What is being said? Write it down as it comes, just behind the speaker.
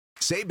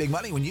Save big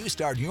money when you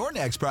start your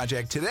next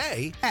project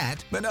today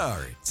at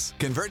Menards.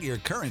 Convert your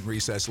current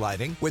recessed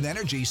lighting with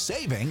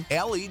energy-saving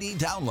LED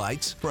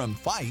downlights from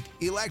Fight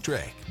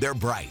Electric. They're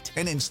bright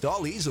and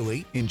install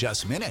easily in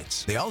just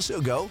minutes. They also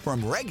go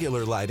from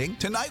regular lighting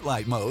to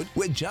nightlight mode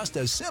with just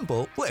a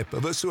simple flip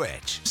of a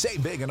switch.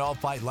 Save big on all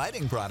Fight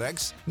lighting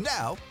products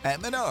now at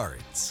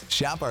Menards.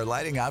 Shop our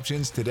lighting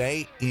options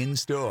today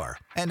in-store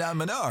and on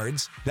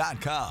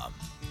Menards.com.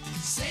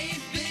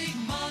 Save big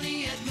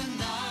money at Menards.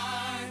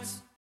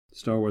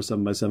 Star Wars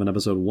 7x7,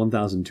 episode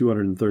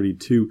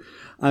 1232.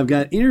 I've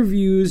got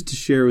interviews to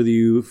share with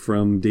you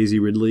from Daisy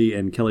Ridley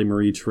and Kelly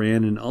Marie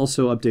Tran, and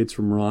also updates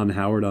from Ron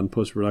Howard on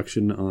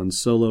post-production on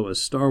Solo, a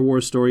Star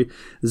Wars story.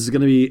 This is going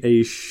to be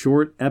a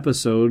short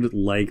episode,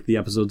 like the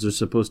episodes are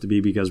supposed to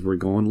be, because we're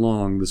going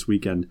long this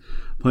weekend.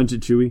 Punch it,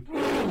 Chewie.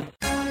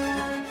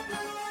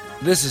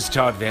 This is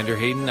Todd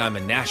Vanderhayden. I'm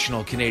a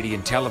national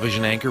Canadian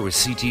television anchor with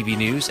CTV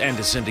News and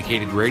a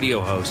syndicated radio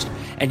host.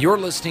 And you're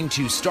listening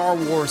to Star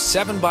Wars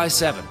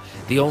 7x7,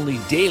 the only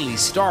daily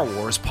Star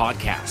Wars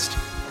podcast.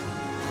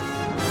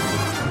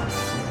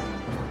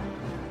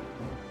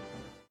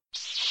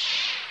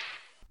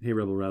 Hey,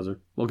 Rebel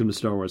Rouser. Welcome to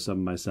Star Wars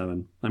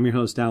 7x7. I'm your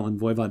host, Alan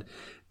Voivod.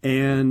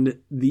 And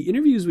the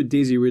interviews with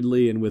Daisy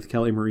Ridley and with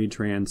Kelly Marie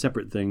Tran,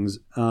 separate things.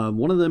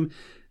 One of them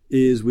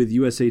is with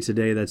USA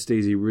Today. That's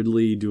Daisy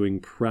Ridley doing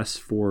press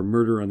for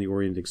Murder on the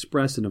Orient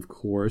Express, and of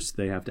course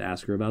they have to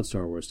ask her about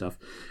Star Wars stuff.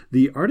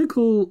 The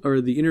article,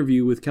 or the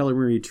interview with Kelly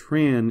Marie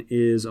Tran,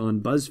 is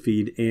on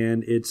BuzzFeed,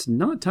 and it's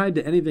not tied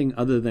to anything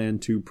other than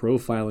to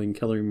profiling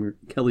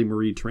Kelly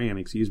Marie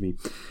Tran,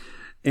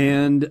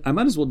 And I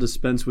might as well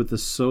dispense with the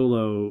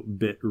Solo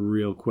bit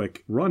real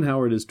quick. Ron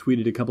Howard has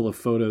tweeted a couple of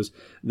photos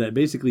that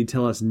basically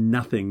tell us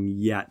nothing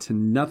yet.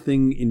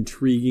 Nothing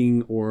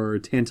intriguing or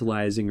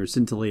tantalizing or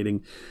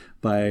scintillating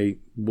by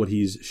what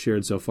he's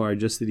shared so far.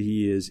 Just that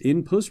he is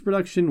in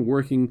post-production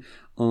working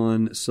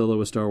on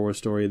Solo, a Star Wars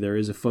story. There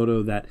is a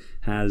photo that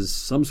has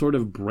some sort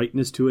of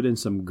brightness to it and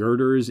some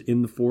girders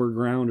in the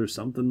foreground or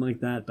something like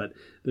that. But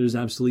there's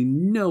absolutely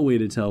no way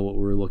to tell what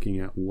we're looking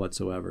at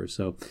whatsoever.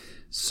 So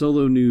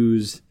Solo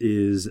news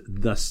is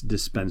thus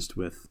dispensed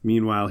with.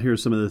 Meanwhile, here are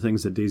some of the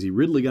things that Daisy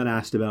Ridley got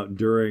asked about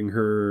during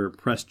her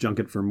press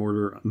junket for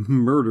Murder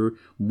on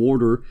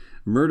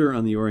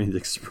the Orient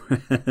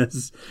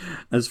Express.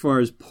 As far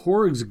as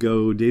porgs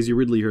go, Daisy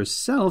Ridley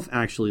herself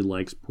actually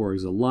likes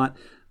porgs a lot.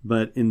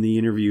 But in the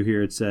interview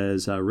here, it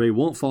says, Rey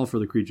won't fall for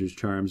the creature's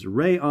charms.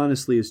 Rey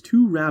honestly is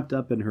too wrapped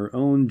up in her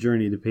own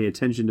journey to pay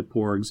attention to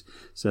porgs,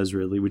 says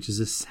Ridley, which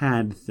is a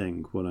sad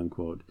thing, quote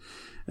unquote.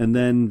 And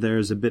then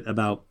there's a bit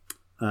about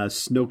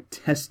Snoke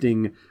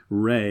testing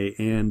Rey,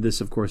 and this,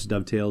 of course,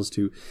 dovetails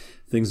to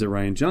things that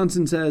Rian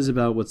Johnson says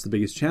about what's the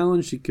biggest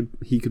challenge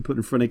he could put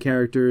in front of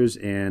characters,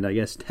 and I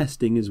guess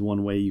testing is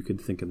one way you could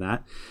think of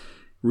that.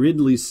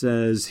 Ridley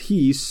says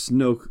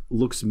Snoke,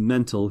 looks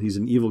mental. He's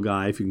an evil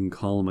guy, if you can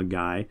call him a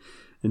guy.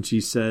 And she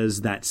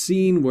says that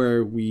scene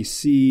where we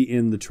see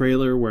in the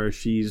trailer where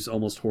she's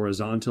almost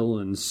horizontal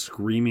and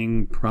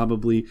screaming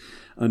probably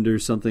under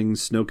something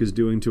Snoke is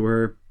doing to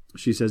her.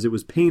 She says, it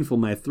was painful.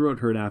 My throat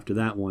hurt after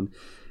that one.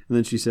 And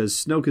then she says,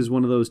 Snoke is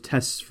one of those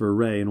tests for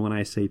Rey. And when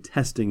I say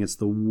testing, it's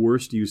the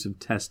worst use of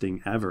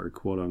testing ever,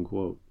 quote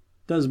unquote.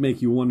 Does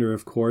make you wonder,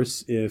 of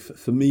course, if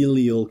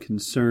familial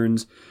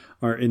concerns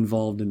are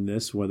involved in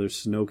this, whether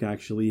Snoke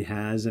actually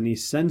has any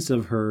sense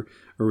of her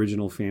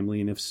original family.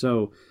 And if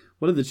so,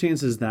 what are the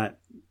chances that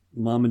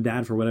Mom and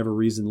Dad, for whatever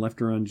reason, left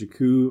her on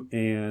Jakku,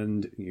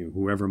 and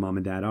whoever Mom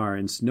and Dad are,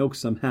 and Snoke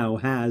somehow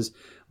has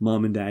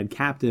Mom and Dad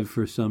captive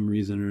for some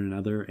reason or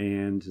another,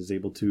 and is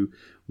able to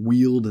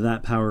wield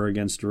that power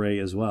against Rey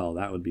as well?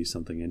 That would be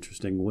something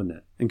interesting, wouldn't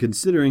it? And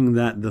considering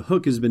that the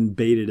hook has been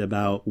baited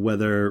about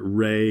whether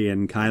Rey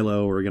and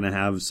Kylo are going to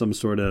have some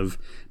sort of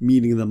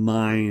meeting of the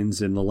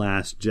minds in The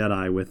Last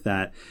Jedi, with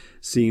that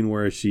scene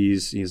where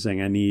she's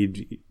saying, I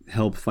need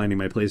help finding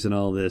my place in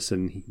all this,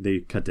 and they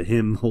cut to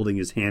him holding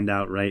his hand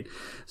out, right?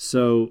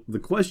 So the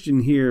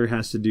question here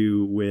has to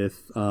do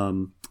with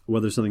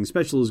whether something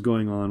special is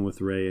going on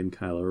with Rey and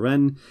Kylo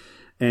Ren.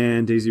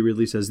 And Daisy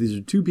Ridley says these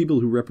are two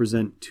people who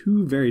represent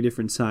two very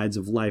different sides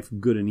of life,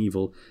 good and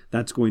evil.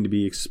 That's going to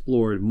be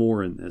explored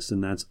more in this,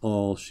 and that's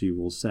all she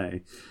will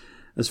say.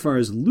 As far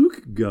as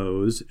Luke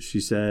goes, she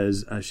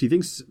says she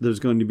thinks there's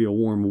going to be a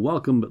warm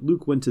welcome, but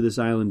Luke went to this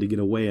island to get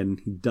away,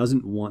 and he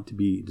doesn't want to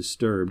be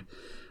disturbed.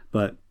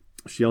 But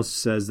she also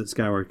says that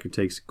Skywalker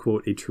takes,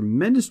 quote, a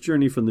tremendous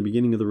journey from the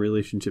beginning of the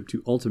relationship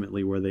to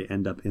ultimately where they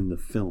end up in the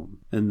film.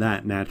 And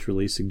that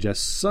naturally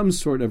suggests some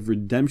sort of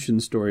redemption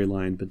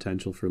storyline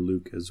potential for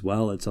Luke as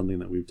well. It's something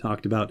that we've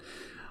talked about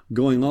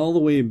going all the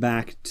way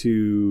back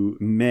to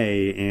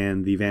May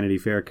and the Vanity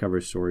Fair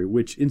cover story,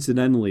 which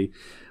incidentally,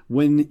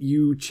 when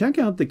you check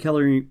out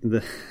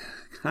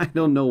I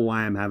don't know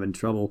why I'm having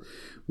trouble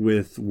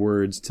with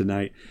words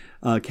tonight.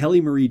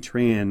 Kelly Marie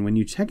Tran, when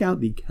you check out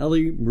the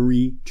Kelly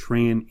Marie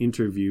Tran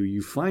interview,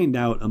 you find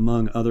out,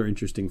 among other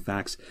interesting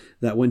facts,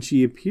 that when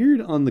she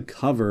appeared on the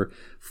cover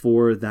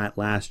for that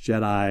Last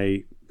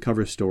Jedi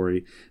cover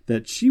story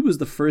that she was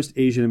the first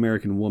Asian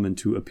American woman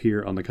to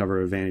appear on the cover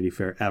of Vanity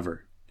Fair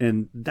ever.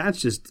 And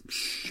that's just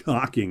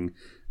shocking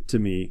to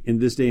me in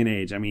this day and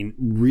age. I mean,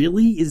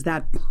 really? Is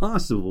that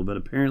possible? But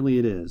apparently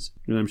it is.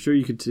 And I'm sure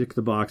you could tick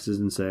the boxes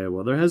and say,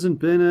 well, there hasn't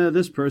been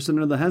this person,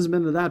 or there hasn't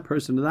been that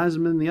person, or there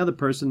hasn't been the other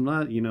person,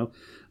 you know.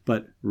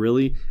 But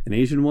really, an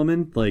Asian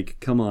woman? Like,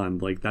 come on.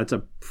 Like, that's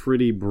a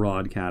pretty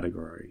broad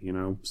category, you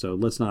know? So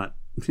let's not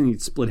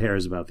split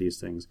hairs about these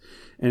things.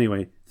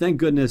 Anyway, thank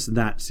goodness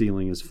that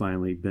ceiling has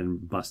finally been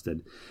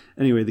busted.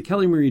 Anyway, the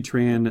Kelly Marie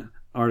Tran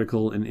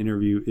article and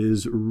interview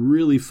is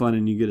really fun,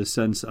 and you get a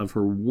sense of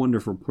her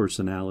wonderful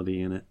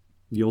personality in it.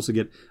 You also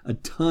get a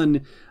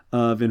ton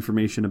of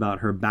information about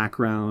her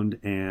background,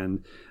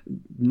 and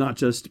not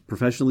just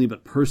professionally,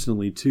 but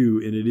personally too,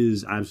 and it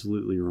is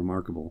absolutely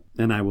remarkable.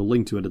 And I will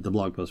link to it at the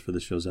blog post for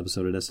this show's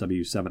episode at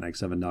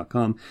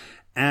sw7x7.com,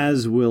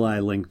 as will I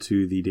link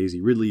to the Daisy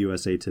Ridley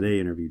USA Today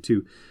interview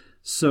too.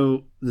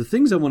 So the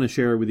things I want to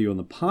share with you on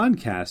the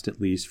podcast,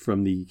 at least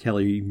from the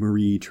Kelly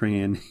Marie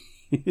Tran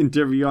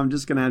interview, I'm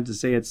just going to have to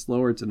say it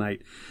slower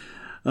tonight.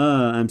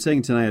 I'm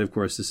saying tonight, of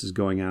course, this is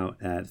going out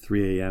at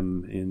 3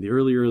 a.m. in the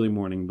early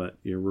morning, but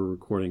we're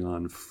recording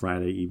on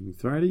Thursday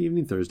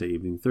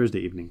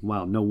evening.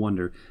 Wow, no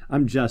wonder.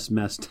 I'm just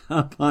messed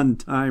up on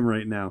time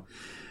right now.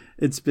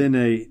 It's been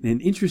an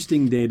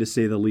interesting day, to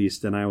say the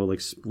least, and I will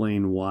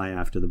explain why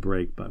after the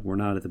break, but we're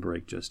not at the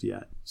break just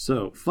yet.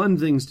 So, fun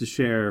things to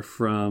share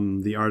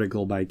from the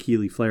article by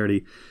Keely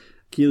Flaherty.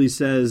 Keely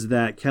says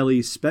that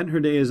Kelly spent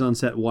her days on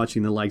set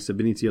watching the likes of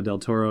Benicio del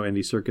Toro,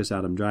 Andy Serkis,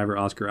 Adam Driver,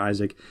 Oscar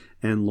Isaac,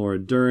 and Laura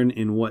Dern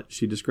in what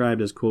she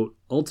described as, quote,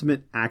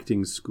 ultimate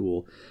acting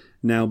school.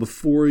 Now,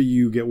 before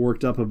you get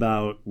worked up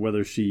about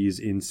whether she's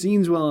in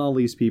scenes with all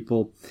these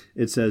people,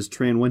 it says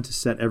Tran went to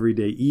set every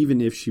day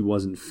even if she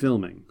wasn't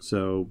filming.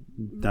 So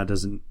that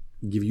doesn't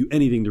give you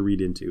anything to read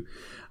into.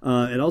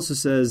 It also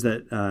says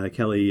that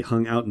Kelly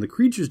hung out in the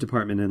creatures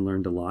department and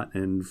learned a lot,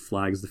 and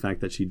flags the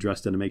fact that she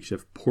dressed in a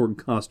makeshift porg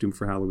costume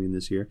for Halloween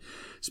this year.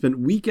 Spent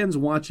weekends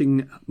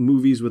watching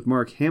movies with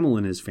Mark Hamill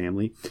and his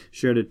family.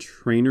 Shared a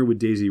trainer with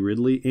Daisy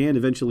Ridley, and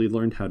eventually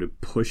learned how to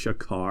push a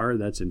car.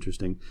 That's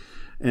interesting.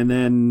 And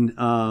then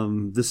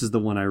this is the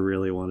one I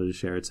really wanted to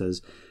share. It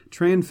says,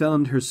 Tran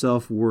found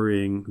herself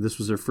worrying. This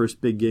was her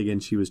first big gig,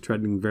 and she was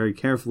treading very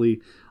carefully,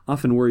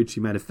 often worried she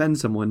might offend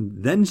someone.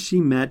 Then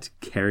she met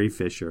Carrie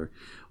Fisher.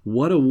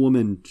 What a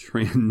woman,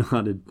 Tran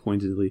nodded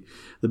pointedly.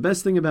 The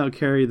best thing about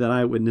Carrie that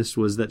I witnessed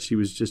was that she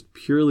was just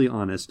purely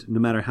honest, no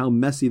matter how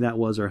messy that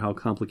was or how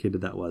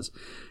complicated that was.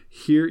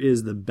 Here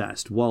is the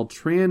best. While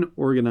Tran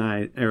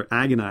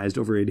agonized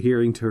over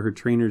adhering to her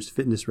trainer's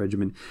fitness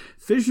regimen,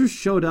 Fisher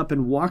showed up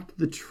and walked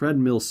the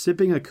treadmill,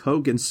 sipping a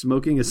Coke and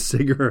smoking a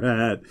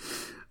cigarette.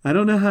 I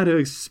don't know how to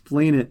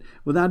explain it.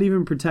 Without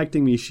even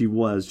protecting me, she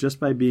was, just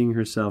by being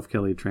herself,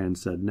 Kelly Tran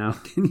said. Now,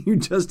 can you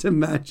just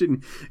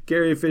imagine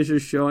Carrie Fisher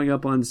showing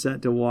up on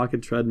set to walk a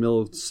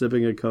treadmill,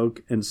 sipping a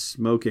Coke, and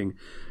smoking?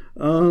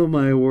 Oh,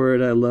 my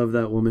word, I love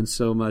that woman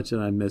so much,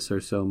 and I miss her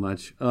so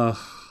much. Ugh,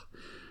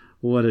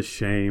 what a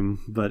shame.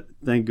 But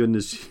thank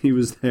goodness she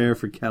was there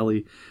for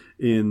Kelly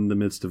in the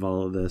midst of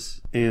all of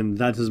this. And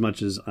that's as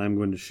much as I'm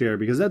going to share,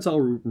 because that's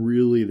all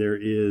really there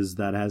is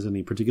that has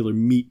any particular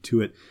meat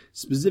to it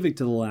specific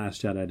to The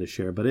Last Jedi to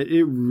share. But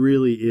it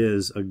really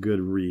is a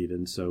good read,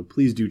 and so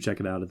please do check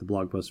it out at the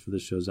blog post for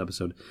this show's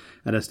episode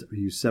at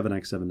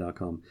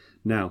sw7x7.com.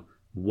 Now,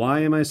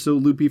 why am I so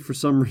loopy for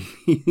some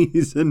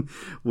reason?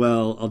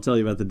 Well, I'll tell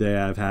you about the day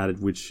I've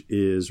had, which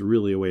is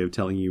really a way of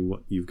telling you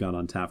what you've got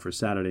on tap for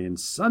Saturday and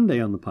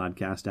Sunday on the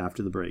podcast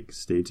after the break.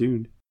 Stay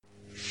tuned.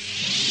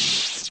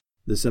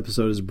 This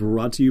episode is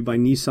brought to you by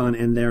Nissan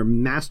and their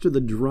Master the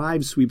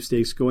Drive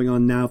sweepstakes going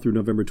on now through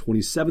November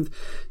 27th.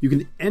 You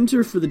can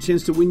enter for the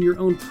chance to win your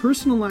own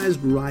personalized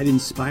ride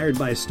inspired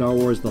by Star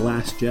Wars The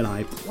Last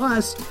Jedi.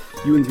 Plus,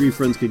 you and 3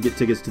 friends could get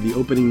tickets to the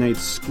opening night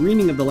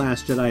screening of The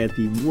Last Jedi at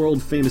the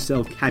world-famous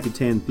El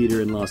Capitan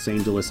Theater in Los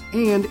Angeles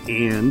and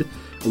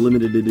a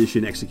limited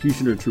edition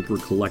Executioner Trooper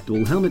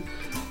collectible helmet.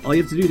 All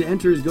you have to do to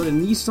enter is go to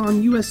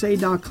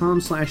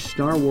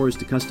nissanusa.com/Star Wars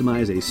to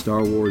customize a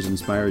Star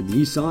Wars-inspired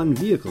Nissan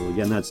vehicle.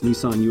 Again, that's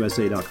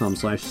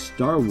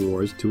nissanusa.com/Star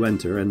Wars to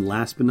enter. And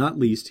last but not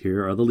least,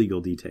 here are the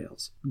legal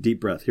details. Deep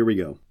breath. Here we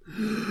go.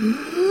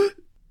 No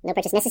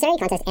purchase necessary.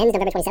 Contest ends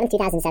November 27,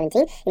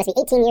 2017. You must be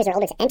 18 years or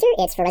older to enter.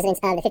 It's for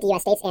residents of the 50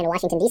 U.S. states and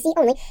Washington, D.C.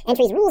 only.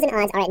 Entries, rules, and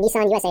odds are at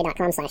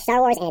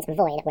nissanusa.com/Star Wars, and it's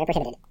void where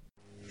prohibited.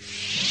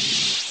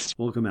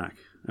 Welcome back.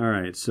 All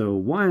right, so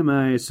why am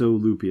I so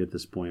loopy at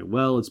this point?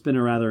 Well, it's been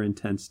a rather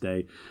intense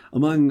day.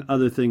 Among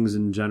other things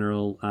in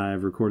general,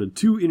 I've recorded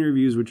 2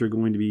 interviews, which are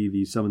going to be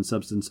the sum and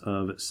substance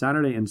of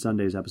Saturday and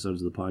Sunday's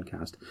episodes of the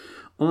podcast.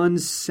 On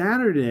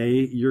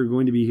Saturday, you're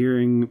going to be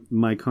hearing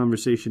my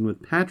conversation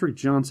with Patrick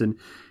Johnson.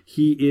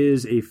 He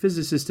is a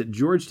physicist at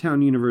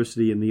Georgetown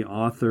University and the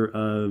author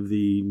of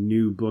the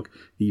new book,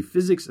 The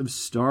Physics of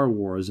Star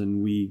Wars,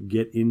 and we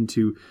get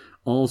into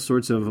all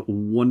sorts of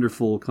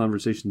wonderful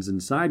conversations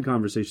and side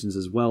conversations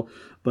as well.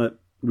 But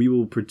we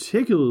will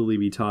particularly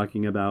be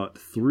talking about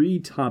 3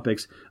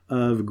 topics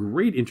of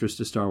great interest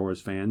to Star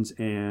Wars fans,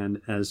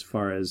 and as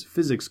far as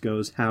physics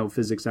goes, how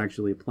physics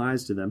actually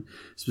applies to them,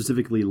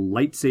 specifically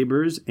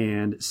lightsabers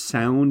and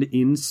sound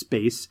in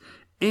space,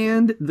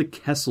 and the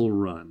Kessel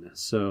Run.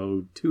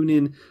 So tune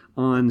in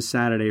on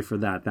Saturday for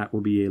that. That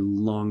will be a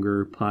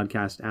longer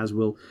podcast, as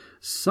will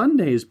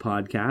Sunday's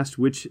podcast,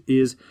 which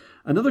is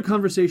another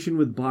conversation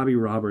with Bobby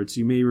Roberts.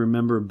 You may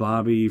remember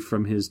Bobby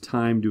from his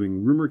time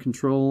doing Rumor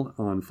Control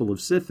on Full of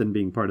Sith and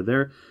being part of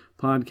their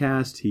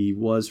podcast. He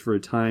was for a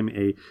time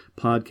a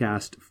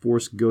podcast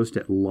Force Ghost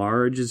at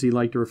Large, as he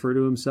liked to refer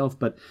to himself,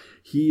 but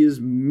he is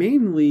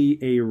mainly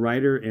a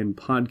writer and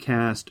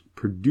podcast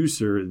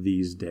producer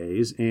these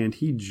days, and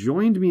he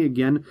joined me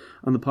again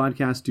on the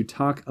podcast to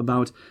talk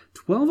about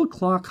 12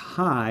 O'Clock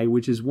High,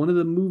 which is one of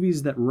the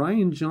movies that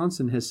Rian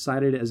Johnson has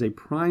cited as a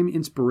prime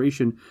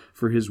inspiration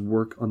for his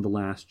work on The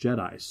Last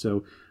Jedi.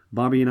 So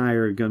Bobby and I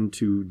are going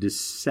to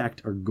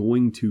dissect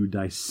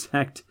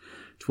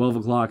 12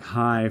 O'Clock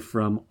High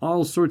from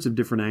all sorts of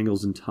different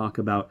angles and talk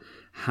about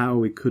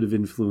how it could have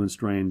influenced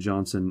Rian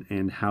Johnson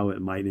and how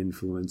it might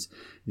influence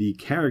the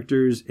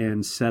characters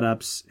and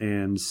setups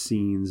and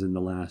scenes in The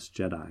Last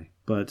Jedi.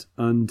 But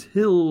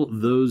until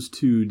those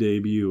 2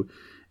 debut,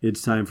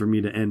 it's time for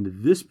me to end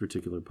this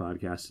particular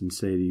podcast and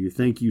say to you,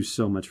 thank you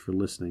so much for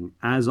listening,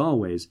 as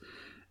always,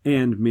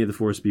 and may the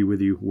Force be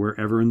with you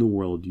wherever in the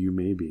world you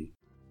may be.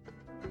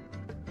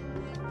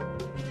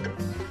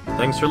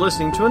 Thanks for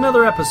listening to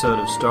another episode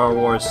of Star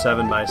Wars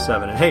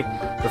 7x7. And hey,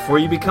 before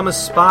you become a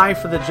spy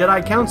for the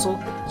Jedi Council,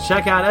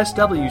 check out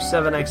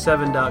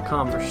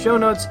SW7x7.com for show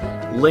notes,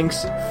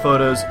 links,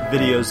 photos,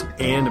 videos,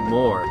 and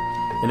more.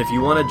 And if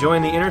you want to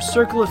join the inner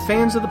circle of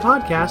fans of the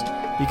podcast,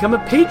 become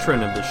a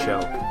patron of the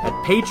show at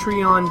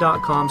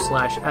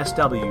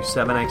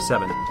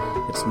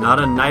patreon.com/SW7x7. It's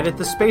not a night at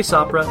the space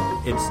opera,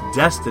 it's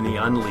Destiny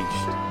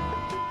Unleashed.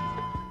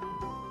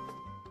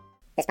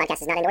 This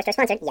podcast is not endorsed or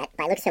sponsored yet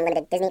by Lucasfilm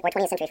Limited, Disney, or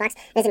 20th Century Fox,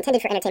 and is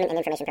intended for entertainment and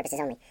information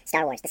purposes only.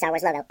 Star Wars, the Star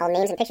Wars logo, all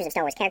names and pictures of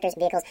Star Wars characters,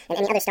 vehicles, and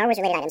any other Star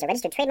Wars-related items are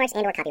registered trademarks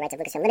and/or copyrights of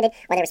Lucasfilm Limited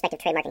or their respective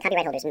trademark and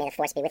copyright holders. May the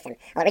Force be with them.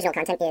 All original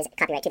content is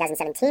copyright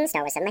 2017,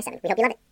 Star Wars 7x7. We hope you love it.